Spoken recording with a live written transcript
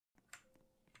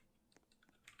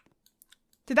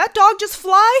Did that dog just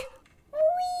fly?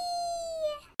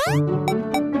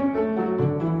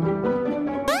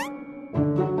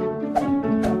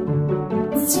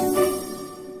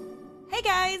 Hey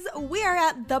guys, we are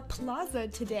at the plaza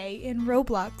today in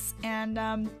Roblox, and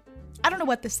I don't know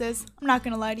what this is. I'm not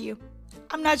gonna lie to you.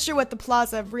 I'm not sure what the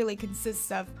plaza really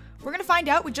consists of. We're gonna find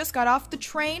out. We just got off the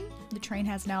train. The train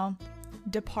has now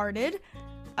departed.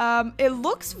 It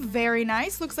looks very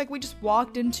nice. Looks like we just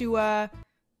walked into a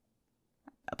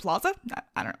plaza?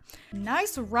 I don't know.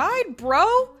 Nice ride,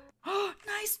 bro.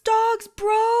 Nice dogs, bro.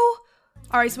 All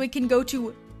right, so we can go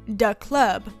to the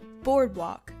club,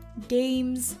 boardwalk,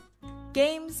 games,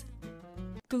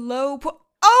 globe.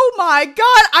 Oh my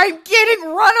god, I'm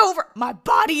getting run over. My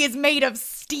body is made of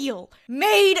steel.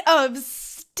 Made of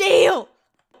steel.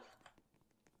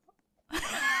 He told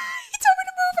me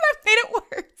to move and I made it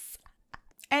worse.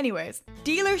 Anyways,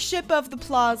 dealership of the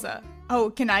plaza. Oh,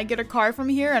 can I get a car from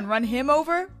here and run him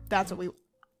over? That's what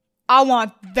I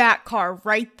want that car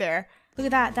right there. Look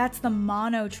at that. That's the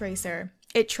mono tracer.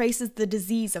 It traces the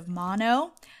disease of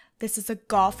mono. This is a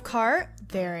golf cart.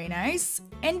 Very nice.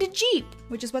 And a Jeep,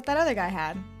 which is what that other guy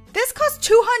had. This costs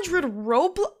 200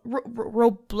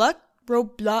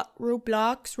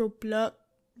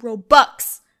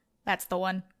 Robux. That's the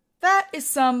one. That is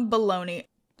some baloney.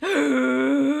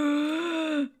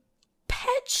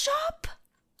 Pet shop?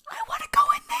 I want to go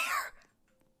in there.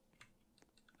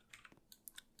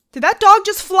 Did that dog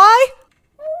just fly?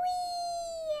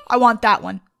 I want that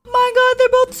one. My god, they're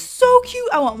both so cute.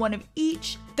 I want one of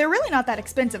each. They're really not that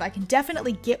expensive. I can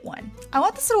definitely get one. I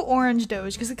want this little orange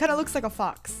Doge because it kind of looks like a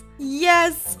fox.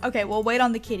 Yes. Okay, we'll wait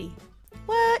on the kitty.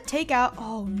 What? Take out.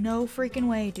 Oh, no freaking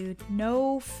way, dude.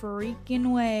 No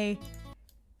freaking way.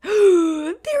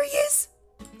 There he is.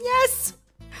 Yes.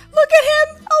 Look at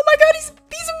him. Oh my god, he's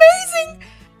amazing.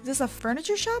 Is this a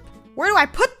furniture shop? Where do I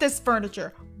put this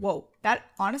furniture? Whoa, that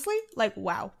honestly, like,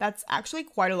 wow. That's actually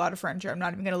quite a lot of furniture. I'm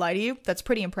not even gonna lie to you. That's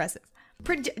pretty impressive.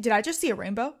 Did I just see a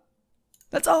rainbow?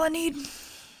 That's all I need.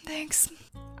 Thanks.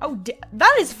 Oh,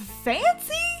 that is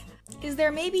fancy. Is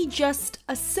there maybe just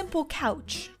a simple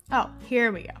couch? Oh,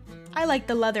 here we go. I like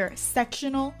the leather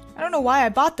sectional. I don't know why I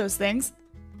bought those things.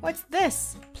 What's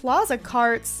this? Plaza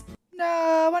carts. No,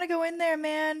 I want to go in there,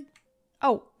 man.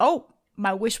 Oh,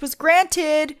 my wish was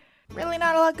granted. Really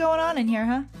not a lot going on in here,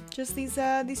 huh? Just these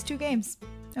two games.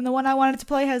 And the one I wanted to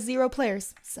play has 0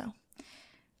 players, so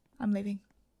I'm leaving.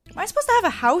 Am I supposed to have a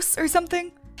house or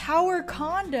something? Tower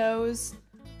condos.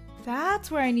 That's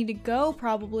where I need to go,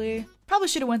 probably. Probably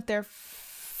should have went there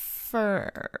first.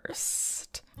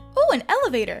 Oh, an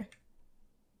elevator.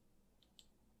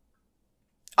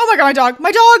 Oh my god, my dog!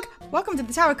 My dog! Welcome to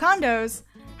the Tower condos.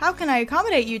 How can I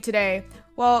accommodate you today?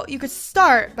 Well, you could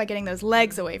start by getting those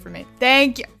legs away from me.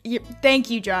 Thank you. Thank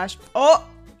you, Josh. Oh,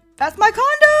 that's my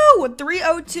condo!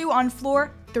 302 on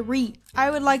floor 3. I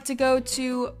would like to go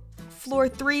to floor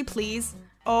 3, please.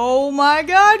 Oh my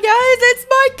god, guys, it's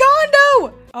my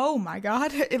condo! Oh my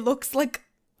god, it looks like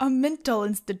a mental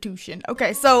institution.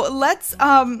 Okay, so let's,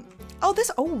 oh,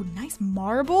 nice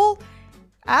marble.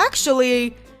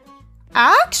 Actually,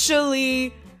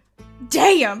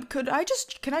 damn, can I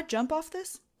jump off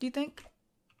this? Do you think?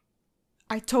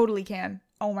 I totally can.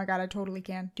 Oh my god, I totally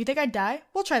can. Do you think I'd die?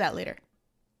 We'll try that later.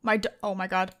 Oh my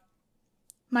god.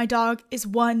 My dog is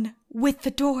one with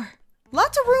the door.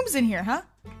 Lots of rooms in here, huh?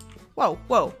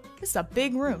 Whoa. This is a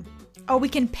big room. Oh, we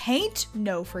can paint?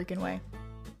 No freaking way.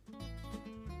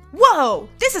 Whoa,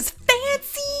 this is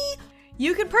fancy.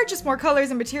 You can purchase more colors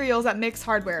and materials at Mix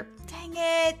Hardware. Dang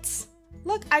it.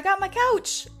 Look, I got my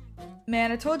couch.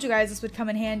 Man, I told you guys this would come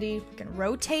in handy. We can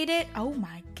rotate it. Oh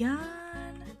my god.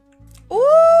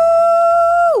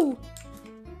 Ooh!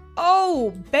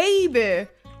 Oh, baby.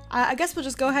 I guess we'll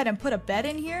just go ahead and put a bed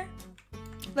in here.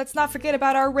 Let's not forget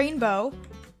about our rainbow.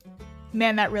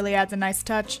 Man, that really adds a nice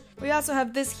touch. We also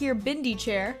have this here bendy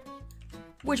chair,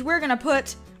 which we're gonna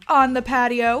put on the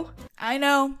patio. I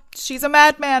know, she's a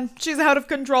madman. She's out of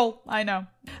control. I know.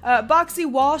 Boxy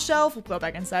wall shelf. We'll go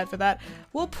back inside for that.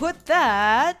 We'll put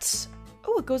that.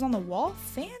 Oh, it goes on the wall.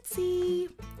 Fancy.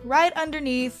 Right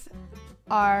underneath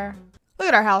our... Look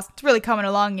at our house. It's really coming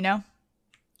along, you know.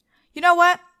 You know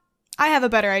what? I have a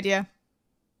better idea.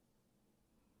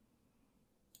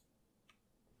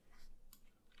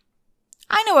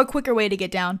 I know a quicker way to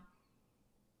get down.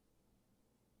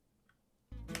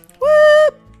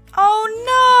 Whoop!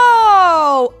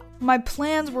 Oh no! My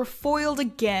plans were foiled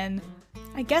again.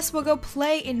 I guess we'll go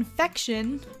play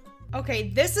Infection. Okay,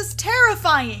 this is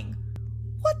terrifying!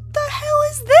 What the hell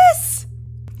is this?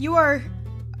 You are...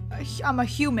 I'm a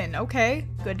human, okay?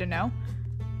 Good to know.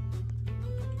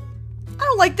 I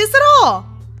don't like this at all!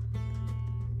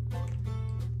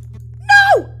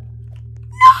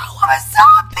 I'm a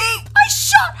zombie! I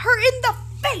shot her in the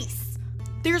face!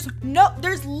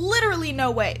 There's literally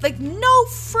no way. Like, no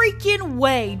freaking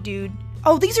way, dude.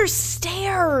 Oh, these are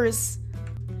stairs.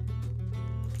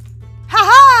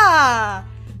 Haha!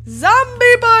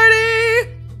 Zombie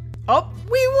party! Oh,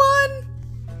 we won!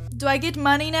 Do I get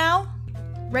money now?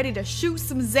 Ready to shoot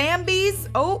some zombies?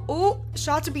 Oh,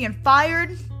 shots are being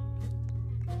fired.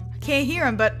 I can't hear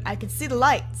them, but I can see the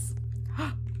lights.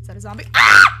 Is that a zombie?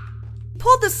 Ah!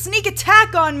 Pulled the sneak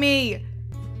attack on me!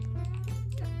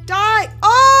 Die!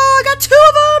 Oh, I got 2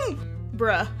 of them!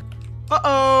 Bruh.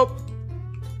 Uh-oh.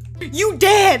 You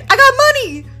dead! I got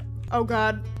money! Oh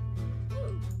god.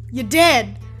 You're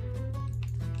dead.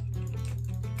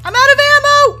 I'm out of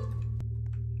ammo!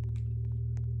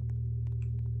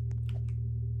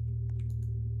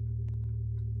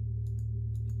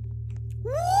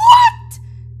 What?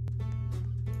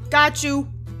 Got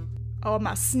you. Oh, I'm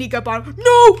gonna sneak up on him.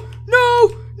 No!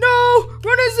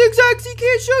 Run in zigzags, he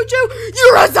can't shoot you!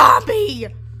 You're a zombie!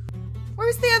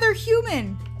 Where's the other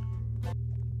human?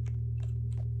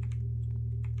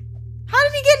 How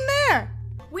did he get in there?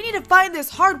 We need to find this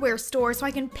hardware store so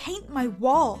I can paint my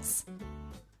walls.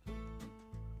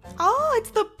 Oh,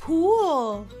 it's the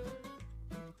pool.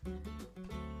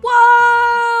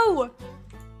 Whoa!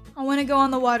 I want to go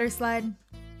on the water slide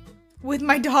with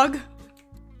my dog.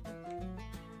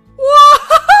 Whoa!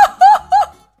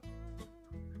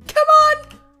 Come on!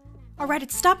 Alright,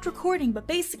 it stopped recording, but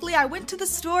basically I went to the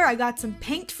store, I got some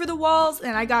paint for the walls,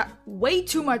 and I got way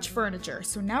too much furniture.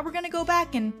 So now we're gonna go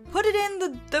back and put it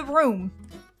in the room.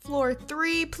 Floor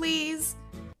 3, please.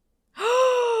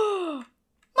 My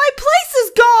place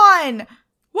is gone!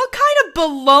 What kind of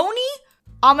baloney?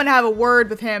 I'm gonna have a word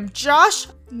with him. Josh,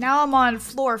 now I'm on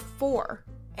floor 4.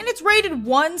 And it's rated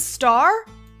 1 star?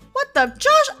 What the?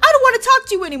 Josh, I don't want to talk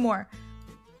to you anymore.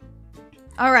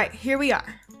 Alright, here we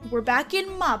are. We're back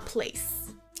in my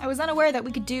place. I was unaware that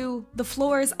we could do the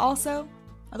floors also.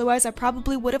 Otherwise, I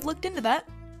probably would have looked into that.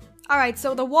 Alright,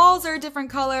 so the walls are a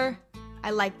different color. I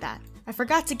like that. I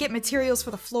forgot to get materials for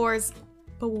the floors,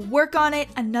 but we'll work on it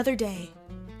another day.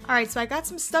 Alright, so I got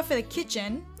some stuff for the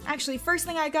kitchen. Actually, first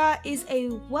thing I got is a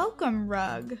welcome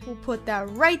rug. We'll put that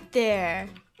right there.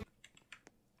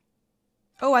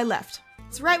 Oh, I left.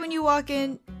 It's right when you walk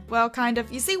in. Well, kind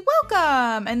of. You see,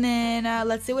 welcome! And then,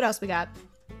 let's see what else we got.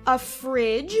 A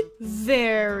fridge.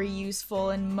 Very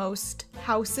useful in most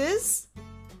houses.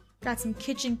 Got some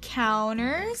kitchen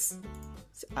counters.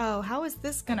 Oh, how is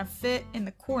this gonna fit in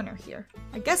the corner here?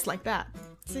 I guess like that.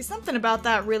 See, something about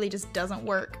that really just doesn't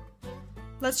work.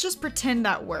 Let's just pretend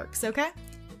that works, okay?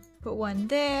 Put one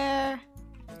there.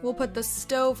 We'll put the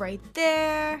stove right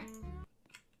there.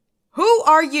 Who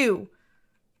are you?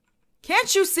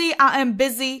 Can't you see I am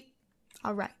busy?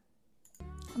 All right.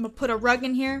 I'm gonna put a rug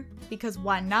in here because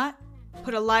why not?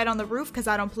 Put a light on the roof because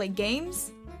I don't play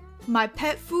games. My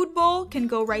pet food bowl can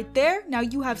go right there. Now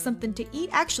you have something to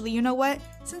eat. Actually, you know what?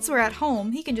 Since we're at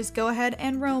home, he can just go ahead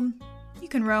and roam. You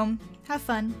can roam. Have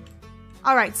fun.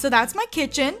 All right, so that's my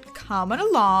kitchen. Coming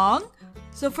along.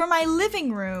 So for my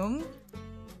living room,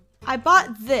 I bought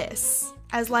this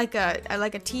as like a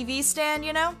TV stand,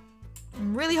 you know?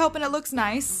 I'm really hoping it looks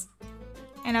nice.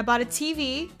 And I bought a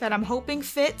TV that I'm hoping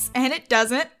fits, and it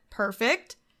doesn't.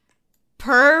 Perfect.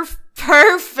 Perfect.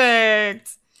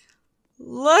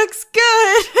 Looks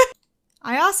good.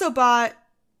 I also bought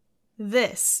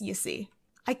this, you see.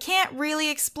 I can't really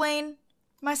explain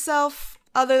myself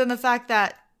other than the fact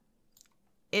that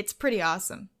it's pretty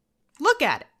awesome. Look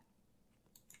at it.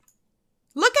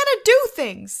 Look at it do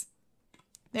things.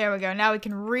 There we go. Now we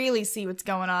can really see what's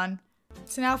going on.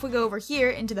 So now if we go over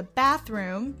here into the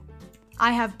bathroom,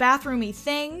 I have bathroomy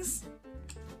things,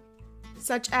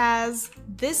 such as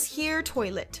this here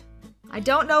toilet. I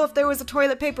don't know if there was a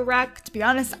toilet paper rack. To be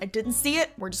honest, I didn't see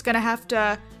it. We're just gonna have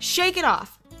to shake it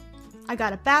off. I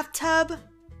got a bathtub.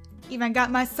 Even got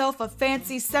myself a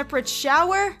fancy separate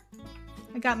shower.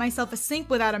 I got myself a sink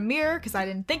without a mirror because I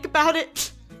didn't think about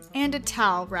it. And a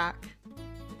towel rack.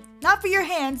 Not for your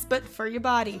hands, but for your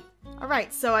body.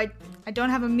 Alright, so I don't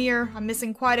have a mirror. I'm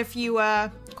missing quite a few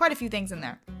things in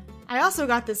there. I also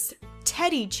got this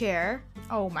teddy chair.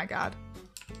 Oh my god.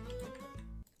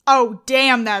 Oh,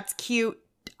 damn, that's cute.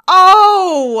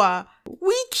 Oh!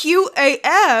 We cute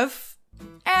AF!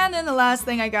 And then the last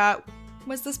thing I got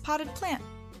was this potted plant.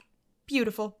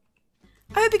 Beautiful.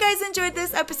 I hope you guys enjoyed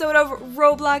this episode of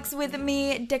Roblox with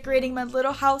me decorating my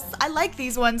little house. I like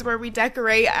these ones where we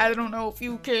decorate. I don't know if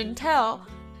you can tell.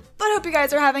 But I hope you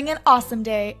guys are having an awesome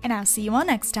day, and I'll see you all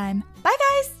next time. Bye,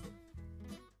 guys!